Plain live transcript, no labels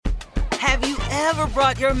Have you ever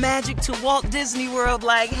brought your magic to Walt Disney World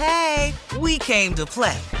like, hey, we came to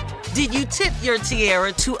play? Did you tip your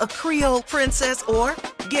tiara to a Creole princess or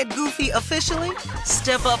get goofy officially?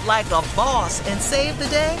 Step up like a boss and save the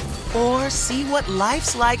day? Or see what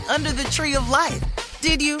life's like under the tree of life?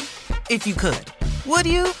 Did you? If you could. Would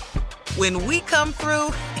you? When we come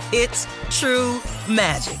through, it's true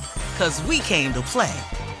magic. 'Cause we came to play.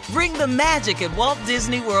 Bring the magic at Walt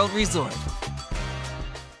Disney World Resort.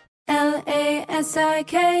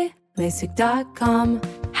 LASIK, LASIK.com.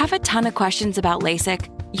 Have a ton of questions about LASIK?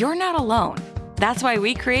 You're not alone. That's why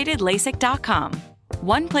we created LASIK.com.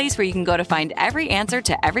 One place where you can go to find every answer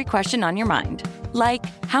to every question on your mind. Like,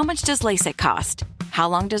 how much does LASIK cost? How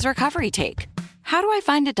long does recovery take? How do I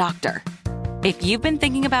find a doctor? If you've been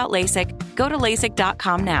thinking about LASIK, go to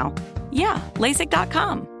LASIK.com now. Yeah,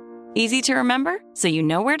 LASIK.com. Easy to remember, so you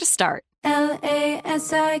know where to start.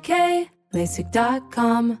 LASIK,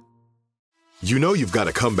 LASIK.com. You know you've got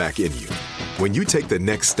a comeback in you. When you take the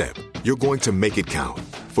next step, you're going to make it count.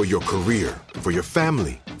 For your career, for your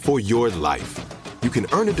family, for your life. You can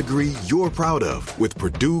earn a degree you're proud of with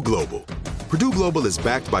Purdue Global. Purdue Global is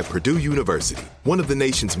backed by Purdue University, one of the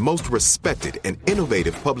nation's most respected and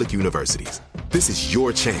innovative public universities. This is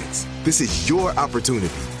your chance. This is your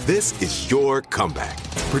opportunity. This is your comeback.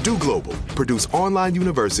 Purdue Global, Purdue's online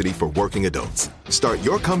university for working adults. Start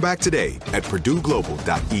your comeback today at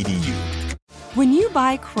purdueglobal.edu. When you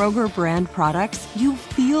buy Kroger brand products, you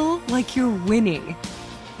feel like you're winning.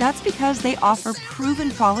 That's because they offer proven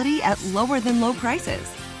quality at lower than low prices.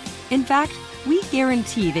 In fact, we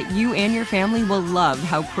guarantee that you and your family will love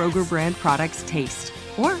how Kroger brand products taste,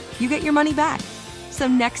 or you get your money back. So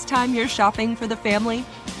next time you're shopping for the family,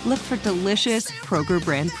 look for delicious Kroger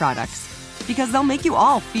brand products, because they'll make you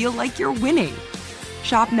all feel like you're winning.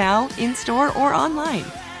 Shop now, in-store, or online.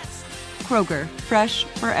 Kroger, fresh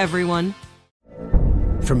for everyone.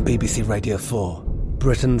 From BBC Radio 4,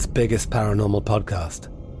 Britain's biggest paranormal podcast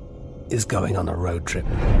is going on a road trip.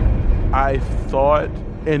 I thought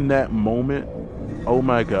in that moment, oh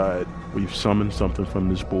my God, we've summoned something from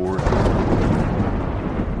this board.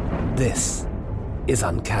 This is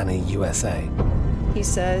Uncanny USA. He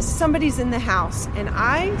says, somebody's in the house, and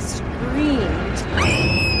I screamed.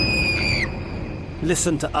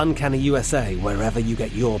 Listen to Uncanny USA wherever you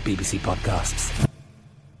get your BBC podcasts,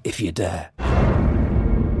 if you dare.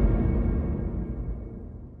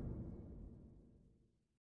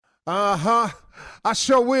 I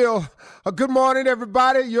sure will. Good morning,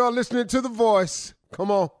 everybody. You're listening to The Voice.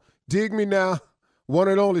 Come on, dig me now. One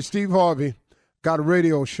and only Steve Harvey. Got a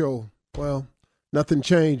radio show. Well, nothing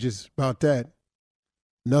changes about that.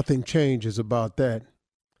 Nothing changes about that.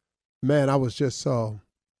 Man, I was just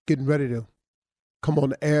getting ready to come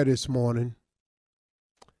on the air this morning.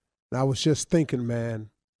 And I was just thinking,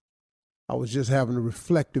 man, I was just having a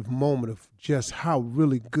reflective moment of just how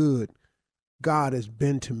really good God has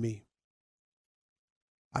been to me.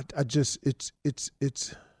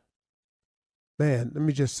 Man, let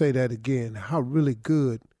me just say that again, how really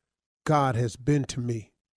good God has been to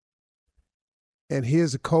me. And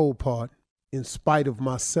here's the cold part, in spite of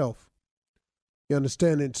myself. You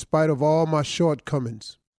understand, in spite of all my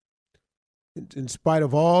shortcomings, in spite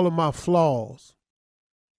of all of my flaws,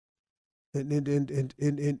 and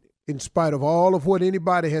in spite of all of what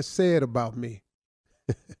anybody has said about me,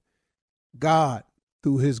 God,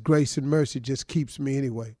 through his grace and mercy, just keeps me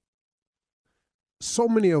anyway. So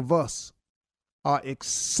many of us are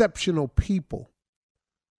exceptional people,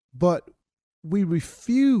 but we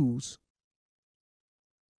refuse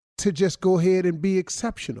to just go ahead and be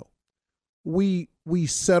exceptional. We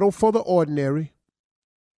settle for the ordinary.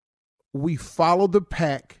 We follow the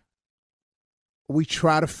pack. We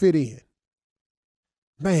try to fit in.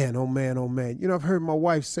 Man, oh man, oh man. You know, I've heard my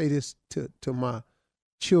wife say this to my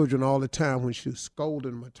children all the time when she's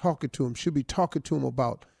scolding them or talking to them. She'll be talking to them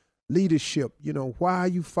about leadership. You know, why are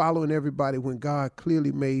you following everybody when God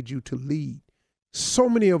clearly made you to lead? So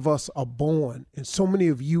many of us are born, and so many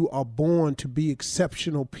of you are born to be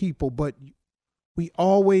exceptional people, but we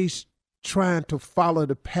always trying to follow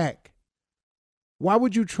the pack. Why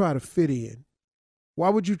would you try to fit in? Why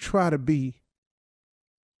would you try to be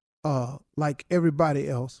like everybody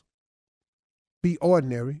else? Be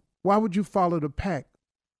ordinary. Why would you follow the pack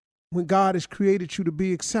when God has created you to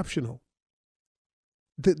be exceptional?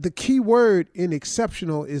 The key word in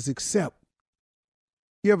exceptional is accept.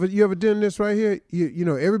 You ever done this right here? You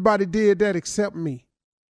know, everybody did that except me.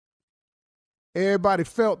 Everybody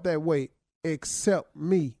felt that way except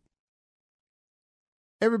me.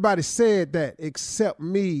 Everybody said that except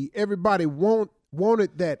me. Everybody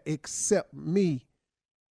wanted that except me.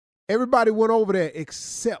 Everybody went over there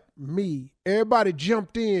except me. Everybody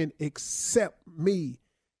jumped in except me.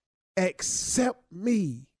 Except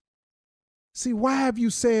me. See, why have you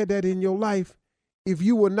said that in your life if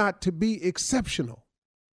you were not to be exceptional?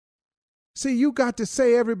 See, you got to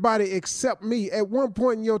say everybody except me. At one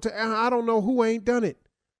point in your time, I don't know who ain't done it.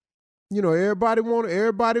 You know, everybody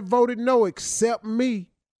voted no except me.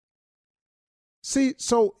 See,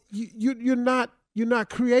 so you're not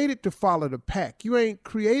created to follow the pack. You ain't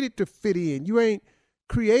created to fit in. You ain't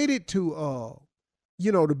created to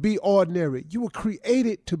to be ordinary. You were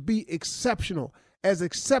created to be exceptional. As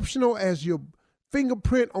exceptional as your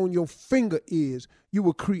fingerprint on your finger is, you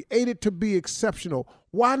were created to be exceptional.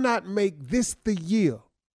 Why not make this the year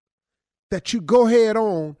that you go head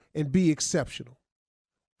on and be exceptional?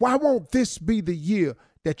 Why won't this be the year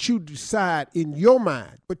that you decide in your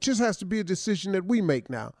mind, but just has to be a decision that we make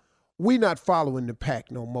now. We not following the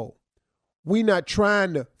pack no more. We not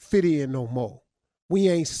trying to fit in no more. We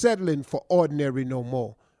ain't settling for ordinary no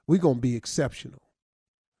more. We gonna be exceptional.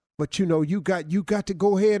 But you got to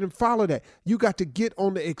go ahead and follow that. You got to get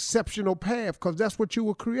on the exceptional path because that's what you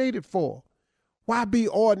were created for. Why be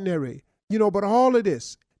ordinary? But all of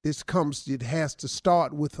it has to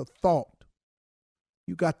start with a thought.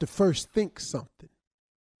 You got to first think something.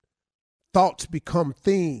 Thoughts become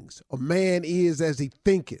things. A man is as he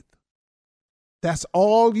thinketh. That's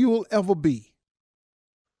all you will ever be.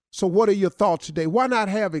 So what are your thoughts today? Why not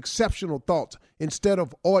have exceptional thoughts instead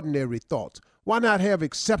of ordinary thoughts? Why not have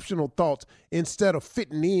exceptional thoughts instead of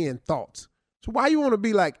fitting in thoughts? So why you want to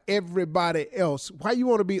be like everybody else? Why you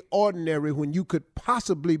want to be ordinary when you could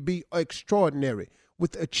possibly be extraordinary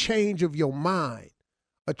with a change of your mind,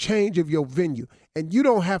 a change of your venue? And you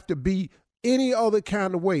don't have to be any other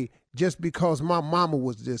kind of way just because my mama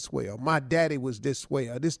was this way or my daddy was this way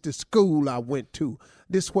or this the school I went to,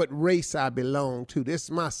 this what race I belong to, this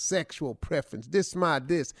my sexual preference, this my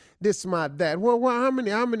this my that. Well, how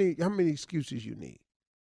many excuses you need?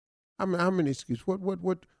 How many excuses?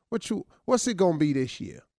 What's it gonna be this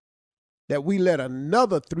year that we let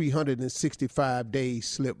another 365 days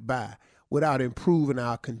slip by without improving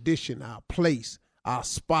our condition, our place, our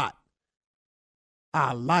spot,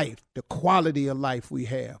 our life, the quality of life we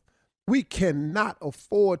have? We cannot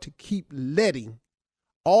afford to keep letting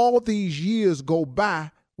all these years go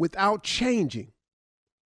by without changing.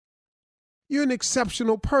 You're an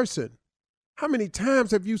exceptional person. How many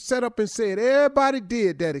times have you sat up and said, everybody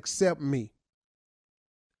did that except me?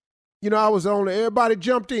 I was only, everybody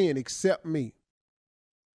jumped in except me.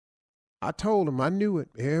 I told them, I knew it.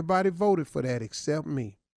 Everybody voted for that except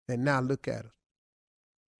me. And now look at us.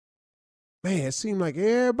 Man, it seemed like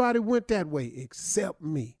everybody went that way except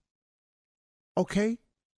me. Okay,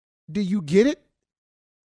 do you get it?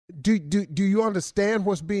 Do you understand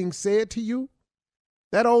what's being said to you?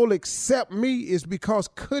 That old except me is because,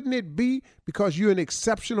 couldn't it be because you're an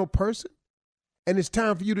exceptional person? And it's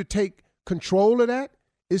time for you to take control of that.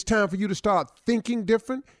 It's time for you to start thinking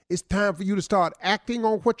different. It's time for you to start acting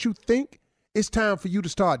on what you think. It's time for you to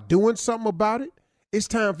start doing something about it. It's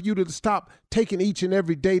time for you to stop taking each and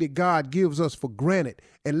every day that God gives us for granted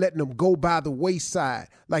and letting them go by the wayside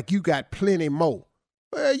like you got plenty more.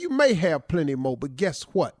 Well, you may have plenty more, but guess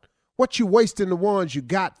what? What you wasting the ones you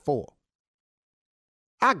got for?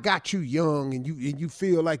 I got you young and you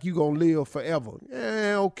feel like you gonna live forever.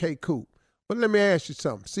 Okay, cool. But let me ask you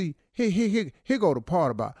something. See, here go the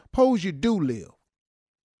part about, suppose you do live.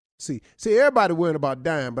 See, everybody worrying about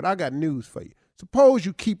dying, but I got news for you. Suppose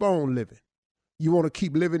you keep on living. You want to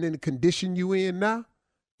keep living in the condition you in now?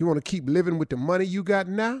 You want to keep living with the money you got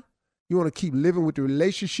now? You want to keep living with the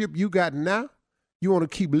relationship you got now? You want to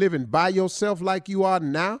keep living by yourself like you are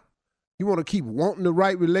now? You want to keep wanting the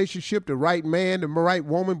right relationship, the right man, the right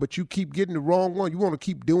woman, but you keep getting the wrong one? You want to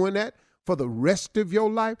keep doing that for the rest of your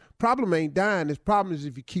life? Problem ain't dying. The problem is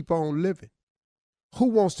if you keep on living. Who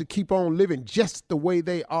wants to keep on living just the way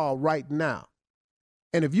they are right now?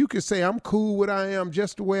 And if you can say, I'm cool with I am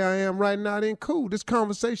just the way I am right now, then cool. This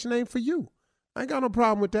conversation ain't for you. I ain't got no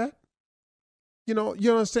problem with that. You know what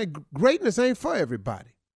I'm saying? Greatness ain't for everybody.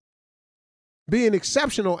 Being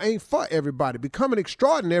exceptional ain't for everybody. Becoming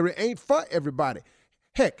extraordinary ain't for everybody.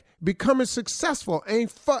 Heck, becoming successful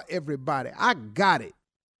ain't for everybody. I got it.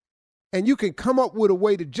 And you can come up with a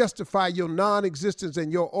way to justify your non-existence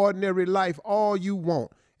and your ordinary life all you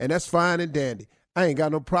want. And that's fine and dandy. I ain't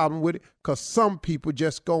got no problem with it because some people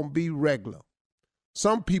just going to be regular.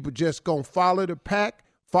 Some people just going to follow the pack,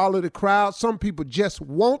 follow the crowd. Some people just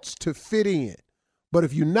wants to fit in. But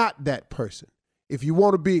if you're not that person, if you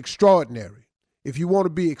want to be extraordinary, if you want to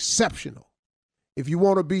be exceptional, if you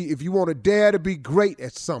want to dare to be great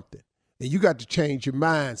at something, And you got to change your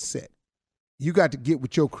mindset. You got to get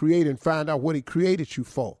with your creator and find out what he created you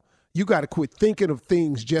for. You got to quit thinking of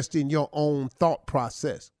things just in your own thought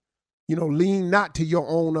process. You know, lean not to your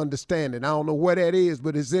own understanding. I don't know where that is,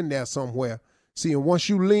 but it's in there somewhere. See, and once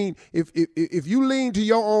you lean, if you lean to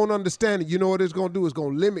your own understanding, you know what it's going to do? It's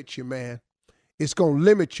going to limit you, man. It's going to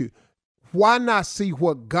limit you. Why not see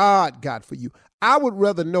what God got for you? I would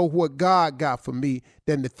rather know what God got for me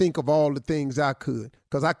than to think of all the things I could,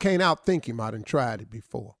 because I can't outthink him. I done tried it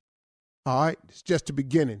before. All right? It's just the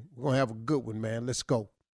beginning. We're going to have a good one, man. Let's go.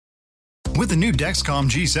 With the new Dexcom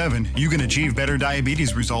G7, you can achieve better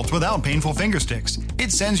diabetes results without painful finger sticks. It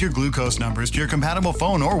sends your glucose numbers to your compatible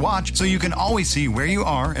phone or watch so you can always see where you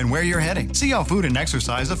are and where you're heading. See how food and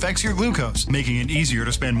exercise affects your glucose, making it easier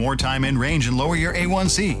to spend more time in range and lower your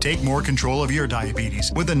A1C. Take more control of your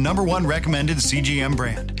diabetes with the #1 recommended CGM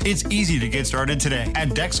brand. It's easy to get started today at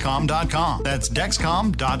Dexcom.com. That's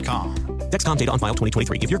Dexcom.com. Dexcom data on file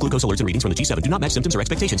 2023. If your glucose alerts and readings from the G7 do not match symptoms or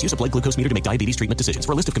expectations, use a blood glucose meter to make diabetes treatment decisions.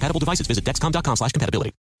 For a list of compatible devices, visit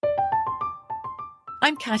Dexcom.com/compatibility.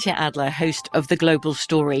 I'm Katya Adler, host of The Global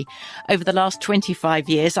Story. Over the last 25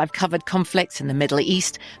 years, I've covered conflicts in the Middle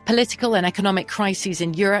East, political and economic crises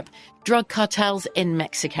in Europe, drug cartels in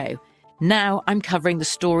Mexico. Now I'm covering the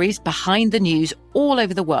stories behind the news all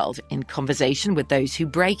over the world in conversation with those who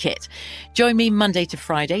break it. Join me Monday to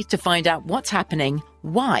Friday to find out what's happening,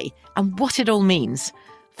 why, and what it all means.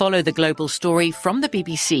 Follow The Global Story from the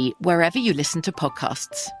BBC wherever you listen to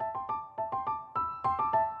podcasts.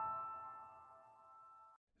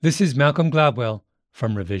 This is Malcolm Gladwell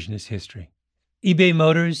from Revisionist History. eBay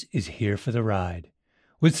Motors is here for the ride.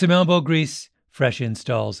 With some elbow grease, fresh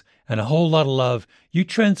installs, and a whole lot of love, you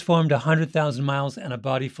transformed 100,000 miles and a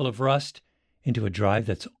body full of rust into a drive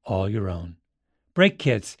that's all your own. Brake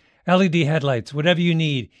kits, LED headlights, whatever you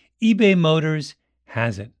need, eBay Motors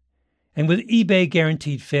has it. And with eBay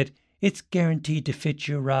Guaranteed Fit, it's guaranteed to fit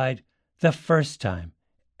your ride the first time,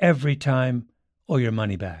 every time, or your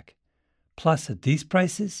money back. Plus, at these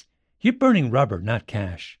prices, you're burning rubber, not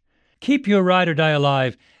cash. Keep your ride or die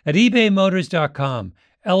alive at ebaymotors.com.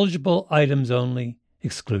 Eligible items only.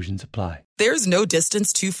 Exclusions apply. There's no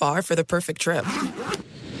distance too far for the perfect trip.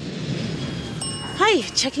 Hi,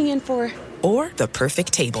 checking in for... Or the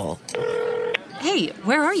perfect table. Hey,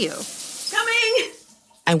 where are you? Coming!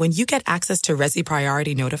 And when you get access to Resi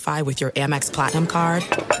Priority Notify with your Amex Platinum card...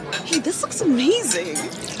 Hey, this looks amazing.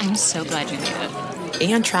 I'm so glad you made it.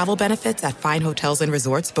 And travel benefits at fine hotels and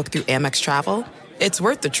resorts booked through Amex Travel, it's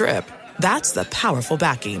worth the trip. That's the powerful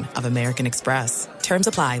backing of American Express. Terms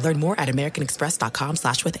apply. Learn more at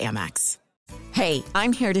americanexpress.com/withAmex. Hey,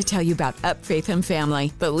 I'm here to tell you about Up Faith and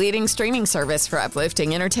Family, the leading streaming service for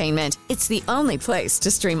uplifting entertainment. It's the only place to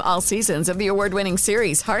stream all seasons of the award-winning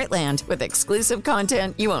series Heartland with exclusive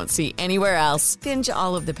content you won't see anywhere else. Binge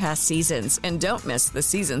all of the past seasons and don't miss the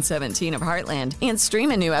season 17 of Heartland and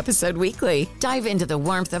stream a new episode weekly. Dive into the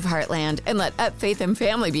warmth of Heartland and let Up Faith and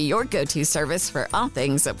Family be your go-to service for all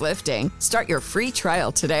things uplifting. Start your free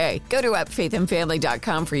trial today. Go to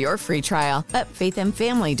upfaithandfamily.com for your free trial.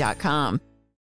 upfaithandfamily.com.